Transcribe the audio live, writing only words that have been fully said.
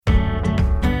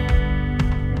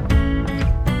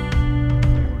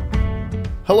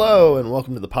Hello and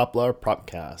welcome to the Poplar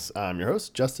Propcast. I'm your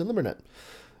host, Justin Libernet.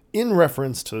 In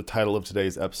reference to the title of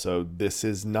today's episode, this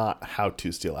is not how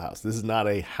to steal a house. This is not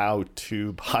a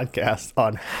how-to podcast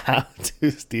on how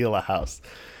to steal a house.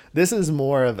 This is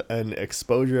more of an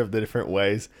exposure of the different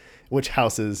ways in which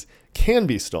houses can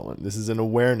be stolen. This is an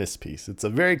awareness piece. It's a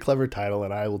very clever title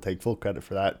and I will take full credit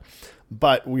for that.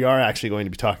 But we are actually going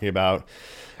to be talking about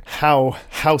how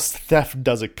house theft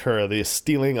does occur, the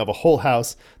stealing of a whole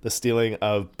house, the stealing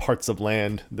of parts of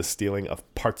land, the stealing of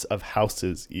parts of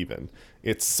houses even.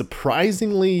 It's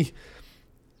surprisingly,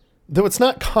 though it's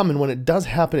not common, when it does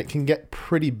happen, it can get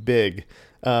pretty big.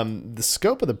 The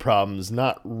scope of the problem is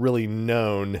not really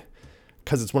known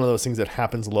because it's one of those things that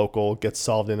happens local, gets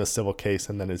solved in a civil case,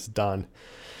 and then it's done.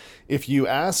 If you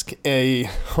ask a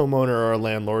homeowner or a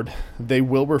landlord, they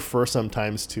will refer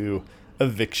sometimes to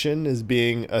eviction as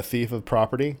being a thief of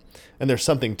property. And there's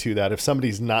something to that. If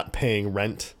somebody's not paying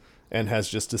rent and has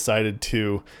just decided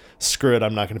to screw it,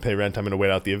 I'm not going to pay rent, I'm going to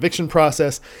wait out the eviction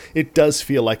process, it does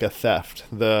feel like a theft.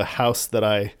 The house that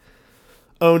I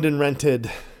owned and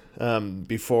rented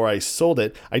before I sold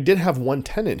it, I did have one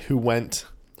tenant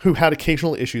who had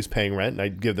occasional issues paying rent, and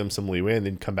I'd give them some leeway and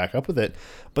then come back up with it.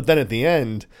 But then at the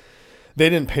end,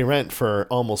 they didn't pay rent for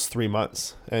almost 3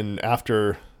 months. And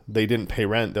after they didn't pay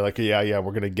rent, they're like, yeah,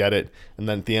 we're going to get it. And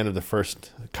then at the end of the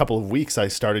first couple of weeks, I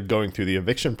started going through the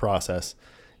eviction process,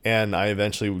 and I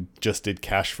eventually just did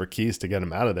cash for keys to get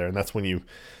them out of there. And that's when you're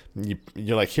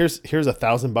like, here's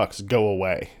 $1,000, go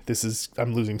away.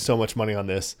 I'm losing so much money on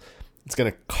this. It's going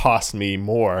to cost me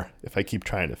more if I keep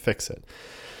trying to fix it.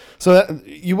 So that,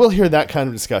 you will hear that kind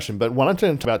of discussion. But what I'm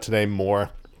talking about today more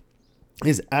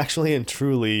is actually and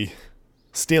truly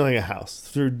stealing a house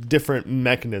through different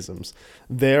mechanisms.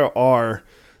 There are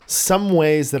some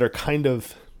ways that are kind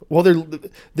of,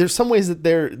 there's some ways that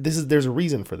there's a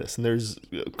reason for this, and there's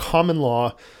common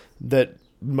law that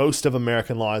most of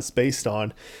American law is based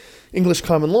on. English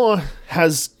common law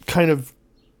has kind of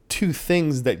two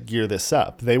things that gear this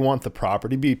up. They want the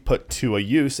property to be put to a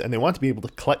use, and they want to be able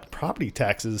to collect property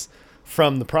taxes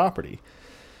from the property.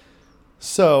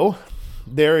 So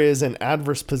there is an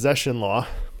adverse possession law,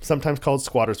 sometimes called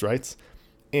squatters' rights,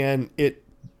 and it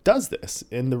does this.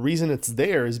 And the reason it's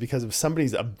there is because of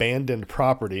somebody's abandoned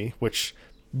property, which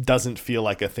doesn't feel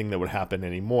like a thing that would happen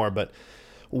anymore, but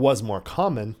was more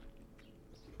common.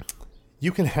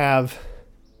 You can have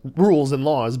rules and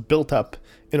laws built up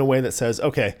in a way that says,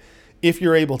 okay, if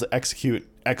you're able to execute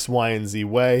X, Y, and Z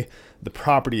way, the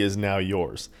property is now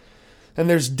yours. And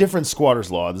there's different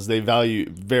squatters' laws. They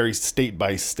vary state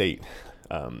by state.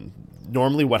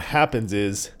 Normally what happens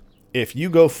is if you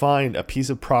go find a piece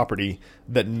of property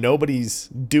that nobody's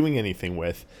doing anything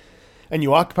with, and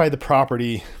you occupy the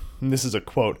property, and this is a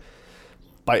quote,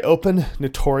 by open,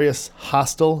 notorious,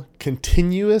 hostile,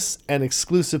 continuous, and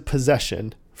exclusive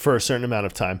possession for a certain amount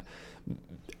of time,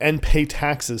 and pay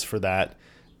taxes for that,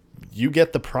 you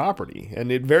get the property.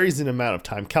 And it varies in amount of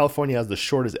time. California has the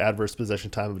shortest adverse possession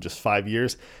time of just 5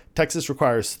 years. Texas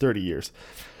requires 30 years.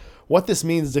 What this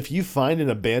means is if you find an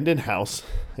abandoned house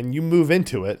and you move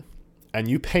into it and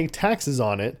you pay taxes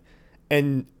on it,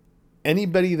 and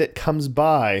anybody that comes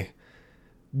by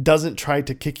doesn't try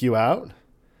to kick you out,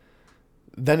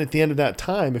 then at the end of that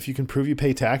time, if you can prove you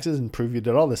pay taxes and prove you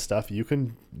did all this stuff, you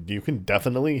can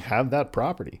definitely have that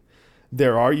property.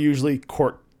 There are usually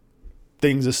court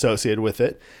things associated with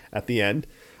it at the end.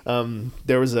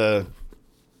 There was a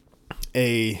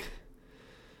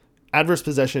adverse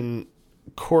possession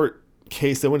court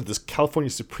case that went to this California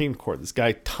Supreme Court. This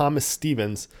guy, Thomas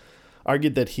Stevens,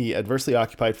 argued that he adversely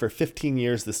occupied for 15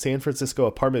 years the San Francisco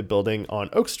apartment building on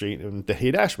Oak Street in the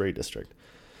Haight-Ashbury district.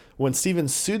 When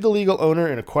Stevens sued the legal owner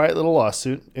in a quiet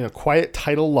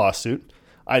title lawsuit,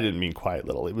 I didn't mean quiet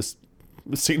little, it was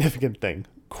a significant thing.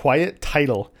 Quiet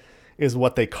title is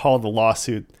what they call the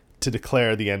lawsuit to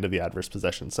declare the end of the adverse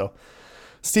possession. So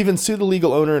Stevens sued the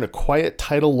legal owner in a quiet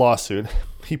title lawsuit.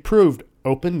 He proved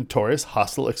open, notorious,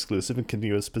 hostile, exclusive, and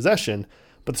continuous possession,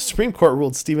 but the Supreme Court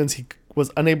ruled Stevens he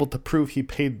was unable to prove he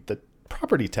paid the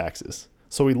property taxes.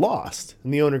 So he lost,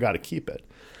 and the owner got to keep it.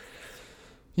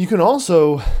 You can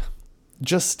also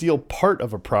just steal part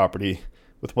of a property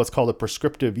with what's called a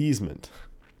prescriptive easement.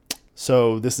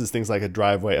 So this is things like a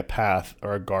driveway, a path,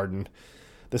 or a garden.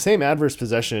 The same adverse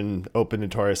possession, open,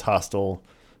 notorious, hostile,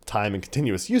 time, and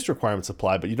continuous use requirements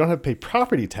apply, but you don't have to pay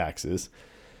property taxes,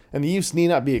 and the use need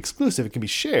not be exclusive. It can be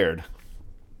shared.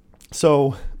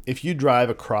 So if you drive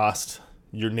across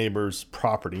your neighbor's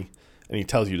property and he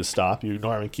tells you to stop, you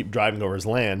normally keep driving over his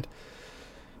land.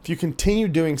 If you continue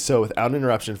doing so without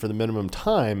interruption for the minimum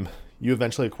time, you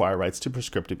eventually acquire rights to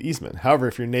prescriptive easement. However,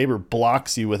 if your neighbor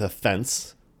blocks you with a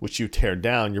fence which you tear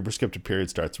down, your prescriptive period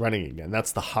starts running again.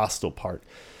 That's the hostile part.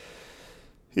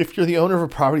 If you're the owner of a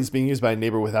property that's being used by a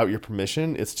neighbor without your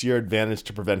permission, it's to your advantage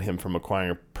to prevent him from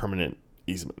acquiring a permanent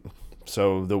easement.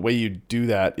 So the way you do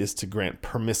that is to grant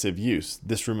permissive use.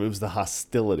 This removes the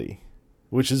hostility,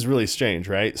 which is really strange,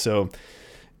 right? So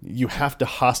you have to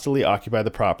hostilely occupy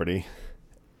the property,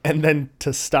 and then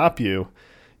to stop you,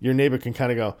 your neighbor can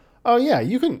kind of go, oh yeah,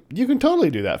 you can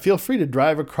totally do that. Feel free to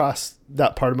drive across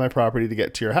that part of my property to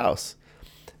get to your house.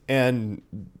 And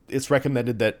it's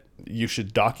recommended that you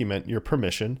should document your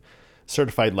permission.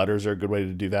 Certified letters are a good way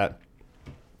to do that.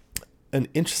 An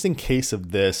interesting case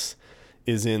of this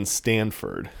is in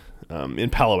Stanford, in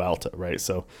Palo Alto, right?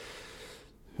 So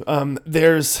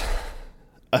there's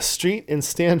a street in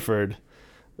Stanford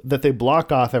that they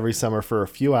block off every summer for a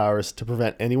few hours to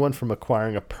prevent anyone from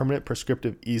acquiring a permanent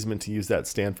prescriptive easement to use that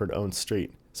Stanford-owned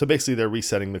street. So basically they're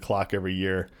resetting the clock every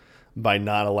year by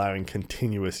not allowing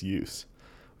continuous use,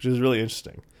 which is really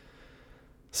interesting.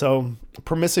 So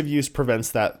permissive use prevents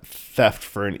that theft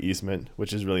for an easement,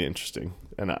 which is really interesting.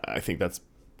 And I think that's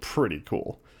pretty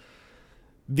cool.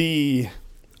 The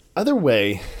other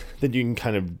way that you can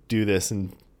kind of do this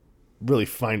and really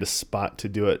find a spot to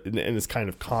do it, and it's kind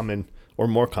of common, or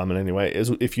more common anyway,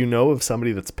 is if you know of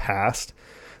somebody that's passed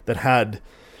that had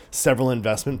several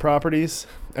investment properties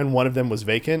and one of them was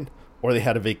vacant, or they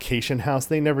had a vacation house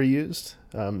they never used.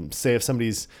 Say if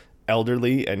somebody's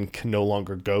elderly and can no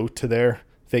longer go to their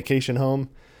vacation home,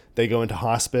 they go into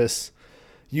hospice,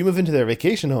 you move into their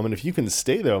vacation home, and if you can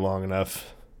stay there long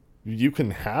enough, you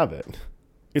can have it.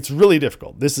 It's really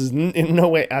difficult. This is in no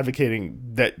way advocating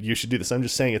that you should do this. I'm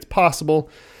just saying it's possible.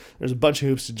 There's a bunch of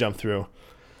hoops to jump through.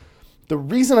 The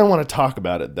reason I want to talk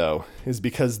about it, though, is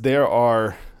because there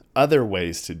are other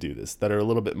ways to do this that are a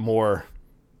little bit more,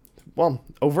 well,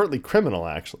 overtly criminal,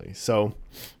 actually. So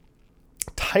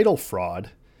title fraud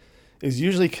is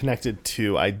usually connected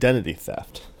to identity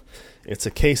theft. It's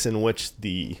a case in which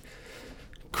the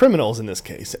criminals, in this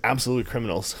case, absolute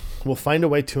criminals, will find a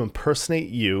way to impersonate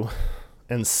you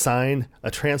and sign a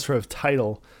transfer of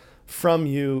title from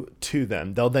you to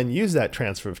them. They'll then use that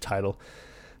transfer of title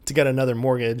to get another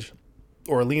mortgage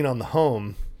or a lien on the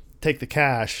home, take the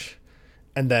cash,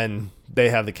 and then they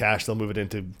have the cash. They'll move it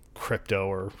into crypto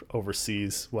or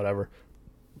overseas, whatever.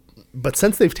 But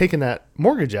since they've taken that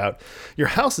mortgage out, your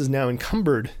house is now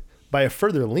encumbered by a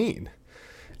further lien.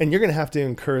 And you're going to have to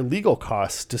incur legal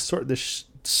costs to sort this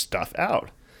stuff out.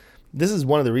 This is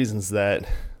one of the reasons that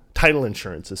title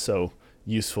insurance is so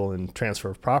useful in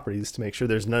transfer of properties, to make sure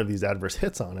there's none of these adverse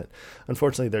hits on it.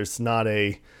 Unfortunately, there's not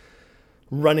a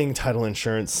running title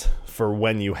insurance for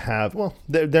when you have, well,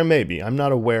 there may be. I'm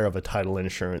not aware of a title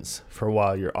insurance for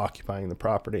while you're occupying the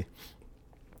property.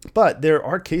 But there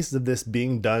are cases of this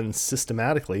being done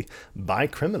systematically by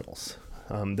criminals.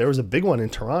 There was a big one in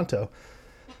Toronto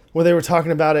where they were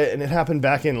talking about it, and it happened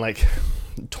back in like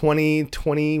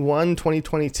 2021,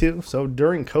 2022. So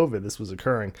during COVID, this was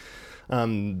occurring.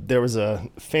 There was a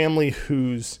family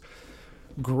whose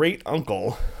great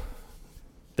uncle,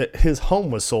 that his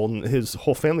home was sold and his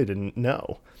whole family didn't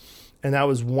know. And that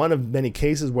was one of many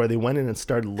cases where they went in and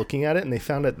started looking at it, and they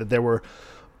found out that there were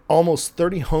almost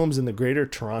 30 homes in the greater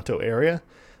Toronto area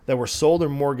that were sold or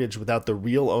mortgaged without the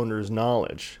real owner's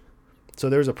knowledge. So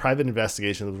there was a private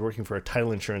investigation that was working for a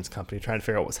title insurance company trying to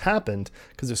figure out what's happened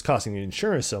because it was costing the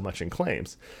insurance so much in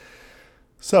claims.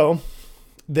 So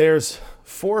there's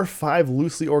 4 or 5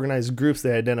 loosely organized groups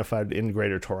they identified in the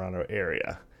greater Toronto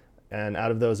area. And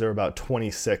out of those, there are about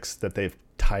 26 that they've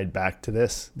tied back to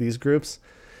these groups.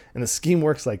 And the scheme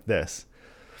works like this.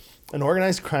 An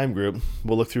organized crime group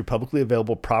will look through publicly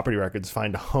available property records,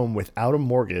 find a home without a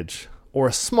mortgage or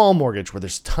a small mortgage where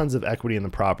there's tons of equity in the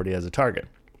property as a target.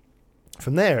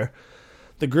 From there,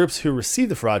 the groups who receive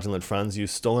the fraudulent funds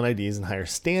use stolen IDs and hire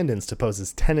stand-ins to pose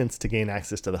as tenants to gain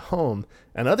access to the home,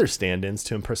 and other stand-ins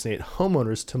to impersonate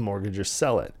homeowners to mortgage or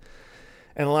sell it.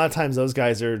 And a lot of times those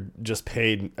guys are just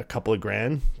paid a couple of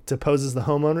grand to pose as the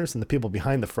homeowners, and the people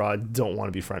behind the fraud don't want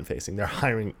to be front-facing. They're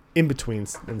hiring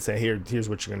in-betweens and say, here's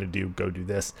what you're going to do, go do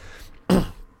this.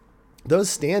 Those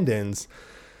stand-ins,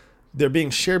 they're being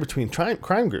shared between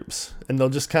crime groups, and they'll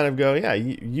just kind of go, yeah,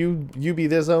 you be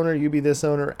this owner, you be this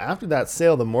owner. After that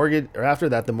sale, the mortgage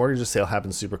or sale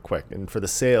happens super quick. And for the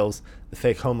sales, the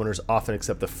fake homeowners often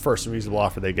accept the first reasonable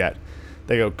offer they get.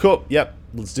 They go, cool, yep,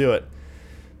 let's do it.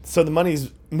 So the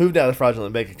money's moved out of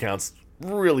fraudulent bank accounts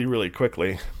really, really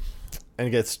quickly, and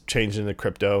it gets changed into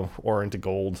crypto or into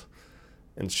gold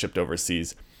and shipped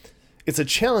overseas. It's a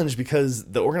challenge because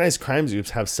the organized crime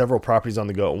groups have several properties on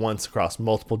the go at once across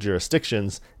multiple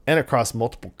jurisdictions and across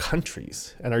multiple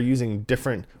countries, and are using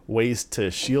different ways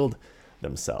to shield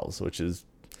themselves, which is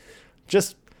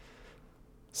just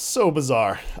so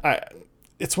bizarre.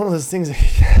 It's one of those things.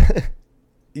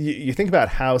 You think about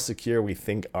how secure we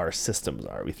think our systems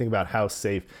are. We think about how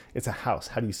safe it's a house.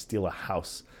 How do you steal a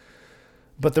house?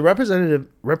 But the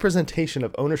representation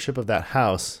of ownership of that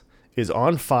house is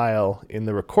on file in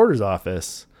the recorder's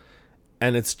office,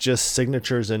 and it's just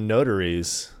signatures and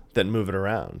notaries that move it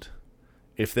around.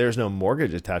 If there's no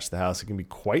mortgage attached to the house, it can be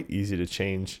quite easy to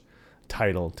change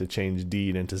title, to change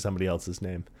deed into somebody else's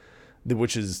name,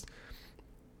 which is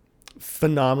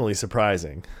phenomenally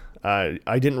surprising. I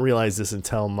didn't realize this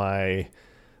until my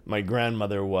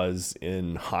grandmother was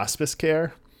in hospice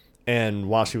care. And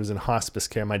while she was in hospice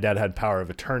care, my dad had power of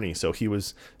attorney. So he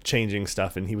was changing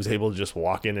stuff, and he was able to just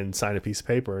walk in and sign a piece of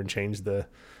paper and change the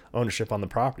ownership on the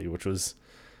property,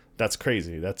 that's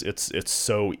crazy. It's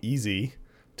so easy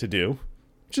to do,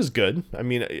 which is good. I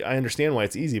mean, I understand why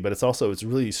it's easy, but it's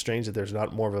really strange that there's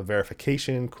not more of a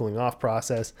verification, cooling off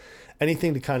process,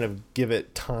 anything to kind of give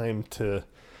it time to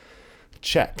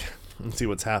check and see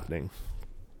what's happening.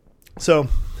 So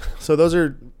those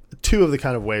are two of the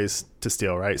kind of ways to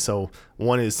steal, right? So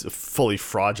one is fully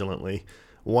fraudulently,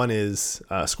 one is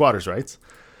squatters' rights.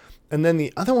 And then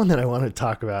the other one that I want to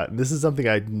talk about, and this is something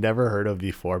I'd never heard of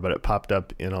before, but it popped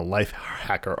up in a Life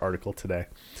Hacker article today.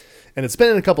 And it's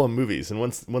been in a couple of movies. And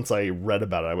once I read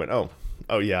about it, I went,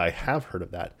 oh yeah, I have heard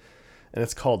of that. And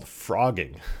it's called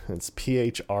frogging. It's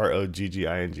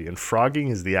PHROGGING. And frogging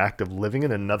is the act of living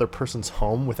in another person's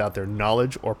home without their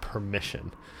knowledge or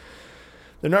permission.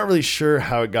 They're not really sure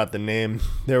how it got the name.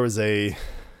 There was a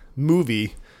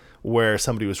movie where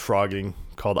somebody was frogging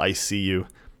called I See You,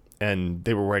 and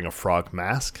they were wearing a frog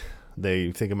mask.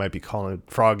 They think it might be called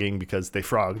frogging because they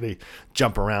frog. They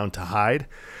jump around to hide.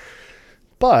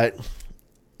 But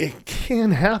it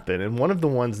can happen. And one of the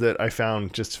ones that I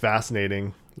found just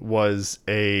fascinating was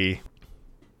a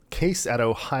case at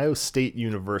Ohio State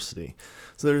University.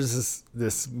 So there's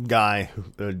this guy,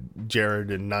 Jared,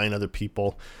 and 9 other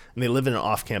people, and they live in an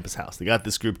off-campus house. They got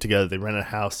this group together. They rent a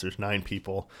house. There's 9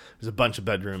 people. There's a bunch of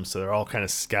bedrooms, so they're all kind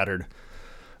of scattered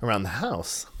around the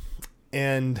house.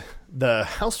 And the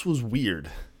house was weird.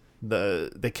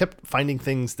 They kept finding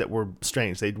things that were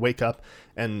strange. They'd wake up,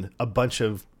 and a bunch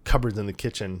of cupboards in the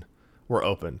kitchen were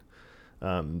open.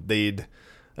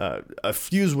 A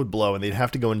fuse would blow, and they'd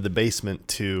have to go into the basement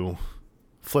to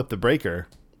flip the breaker,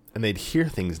 and they'd hear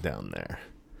things down there.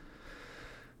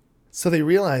 So they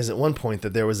realized at one point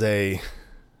that there was a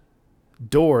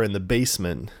door in the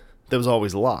basement that was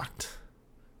always locked.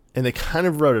 And they kind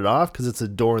of wrote it off because it's a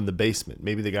door in the basement.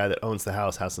 Maybe the guy that owns the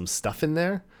house has some stuff in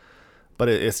there, but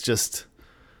it's just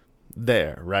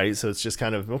there, right? So it's just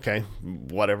kind of, okay,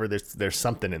 whatever, there's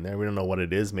something in there. We don't know what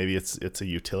it is. Maybe it's a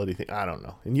utility thing. I don't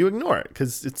know. And you ignore it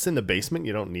because it's in the basement.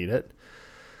 You don't need it.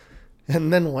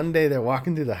 And then one day they're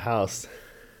walking through the house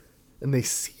and they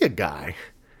see a guy.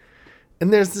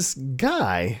 And there's this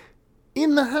guy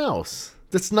in the house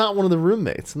that's not one of the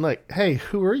roommates. I'm like, hey,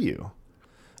 who are you?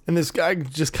 And this guy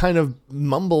just kind of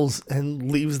mumbles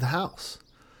and leaves the house.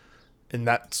 And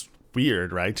that's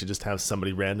weird, right? To just have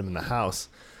somebody random in the house.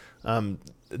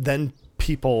 Then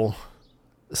people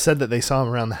said that they saw him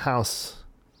around the house,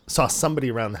 saw somebody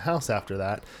around the house after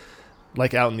that,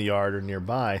 like out in the yard or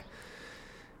nearby.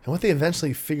 And what they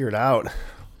eventually figured out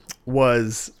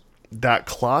was that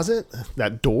closet,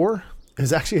 that door, it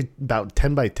was actually about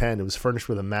 10 by 10. It was furnished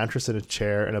with a mattress and a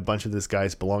chair and a bunch of this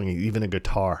guy's belongings, even a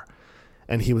guitar.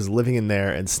 And he was living in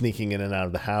there and sneaking in and out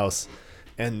of the house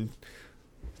and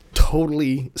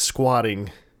totally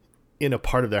squatting in a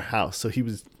part of their house. So he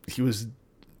was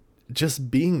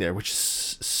just being there, which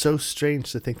is so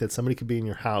strange to think that somebody could be in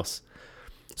your house.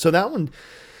 So that one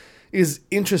is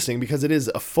interesting because it is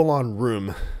a full-on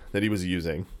room that he was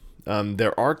using.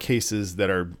 There are cases that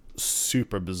are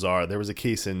super bizarre. There was a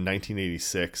case in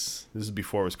 1986. This is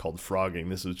before it was called frogging.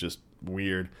 This was just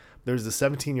weird. There was a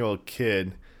 17-year-old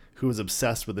kid who was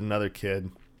obsessed with another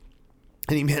kid,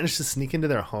 and he managed to sneak into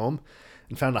their home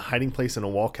and found a hiding place in a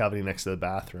wall cavity next to the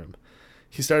bathroom.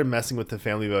 He started messing with the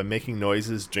family by making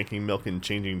noises, drinking milk, and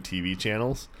changing TV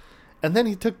channels. And then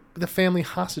he took the family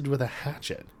hostage with a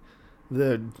hatchet.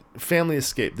 The family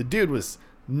escaped. The dude was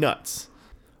nuts.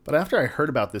 But after I heard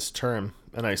about this term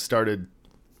and I started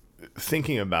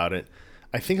thinking about it,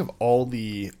 I think of all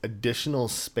the additional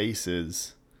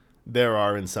spaces there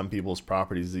are in some people's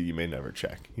properties that you may never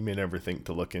check. You may never think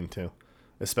to look into,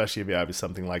 especially if you have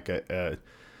something like a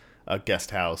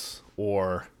guest house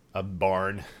or a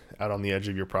barn out on the edge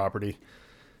of your property.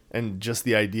 And just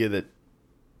the idea that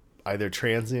either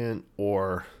transient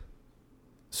or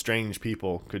strange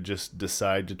people could just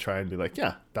decide to try and be like,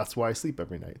 yeah, that's why I sleep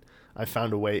every night. I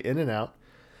found a way in and out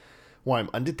why I'm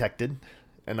undetected,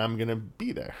 and I'm going to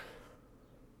be there.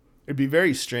 It'd be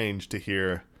very strange to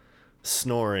hear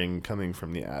snoring coming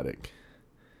from the attic.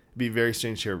 It'd be very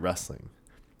strange to hear rustling.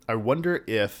 I wonder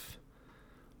if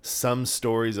some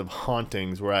stories of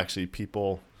hauntings were actually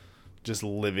people just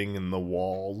living in the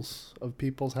walls of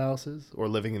people's houses or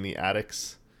living in the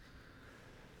attics.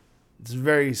 It's a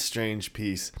very strange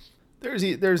piece.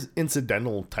 There's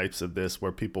incidental types of this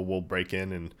where people will break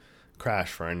in and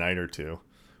crash for a night or two,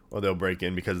 or they'll break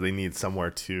in because they need somewhere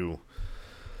to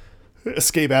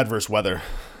escape adverse weather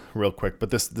real quick. But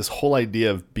this whole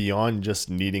idea of beyond just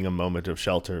needing a moment of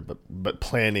shelter, but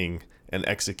planning and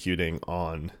executing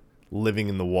on living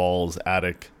in the walls,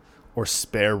 attic, or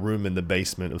spare room in the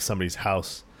basement of somebody's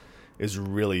house is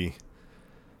really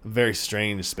a very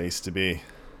strange space to be.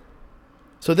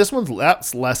 So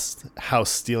that's less house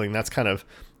stealing.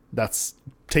 That's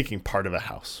taking part of a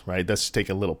house, right? That's just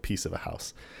taking a little piece of a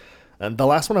house. And the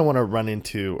last one I want to run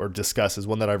into or discuss is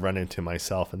one that I've run into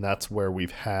myself, and that's where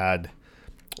we've had,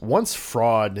 once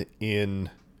fraud in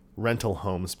rental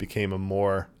homes became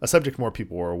a subject more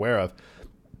people were aware of.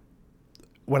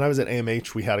 When I was at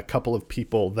AMH, we had a couple of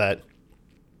people that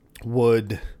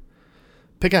would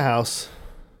pick a house,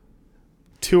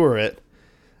 tour it,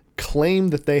 claim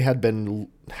that they had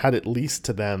it leased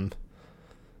to them,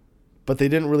 but they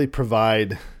didn't really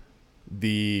provide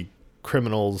the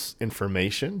criminal's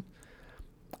information,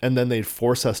 and then they'd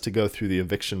force us to go through the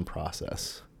eviction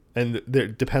process. And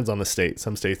it depends on the state.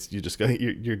 Some states you just go,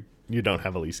 you don't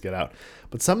have a lease, get out.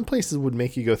 But some places would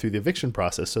make you go through the eviction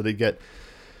process, so they'd get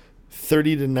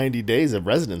 30 to 90 days of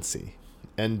residency.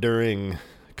 And during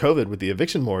COVID with the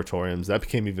eviction moratoriums, that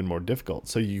became even more difficult.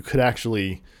 So you could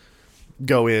actually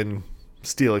go in,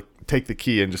 take the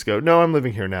key and just go, no, I'm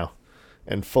living here now,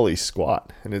 and fully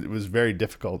squat. And it was very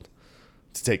difficult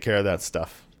to take care of that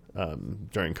stuff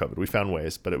during COVID. We found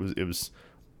ways, but it was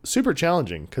super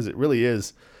challenging because it really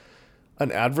is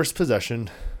an adverse possession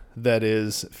that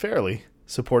is fairly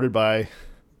supported by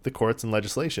the courts and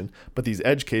legislation. But these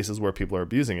edge cases where people are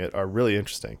abusing it are really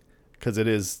interesting because it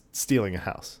is stealing a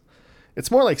house.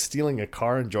 It's more like stealing a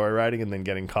car and joyriding and then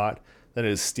getting caught than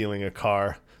it is stealing a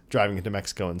car, driving into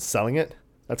Mexico and selling it.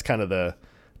 That's kind of the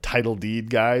title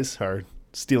deed guys are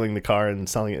stealing the car and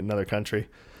selling it in another country.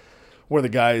 We're the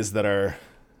guys that are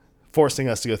forcing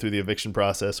us to go through the eviction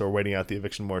process or waiting out the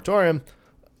eviction moratorium.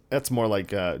 That's more like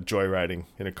joyriding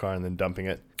in a car and then dumping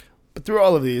it. But through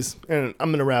all of these, and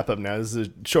I'm going to wrap up now. This is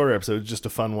a shorter episode, just a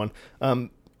fun one.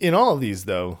 In all of these,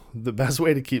 though, the best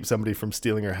way to keep somebody from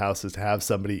stealing your house is to have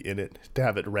somebody in it, to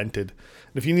have it rented.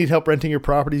 And if you need help renting your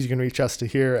properties, you can reach us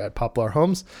here at Poplar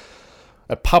Homes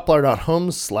at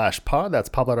poplar.homes/pod. That's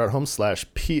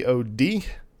poplar.homes/pod.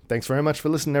 Thanks very much for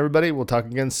listening, everybody. We'll talk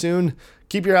again soon.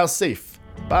 Keep your house safe.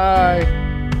 Bye.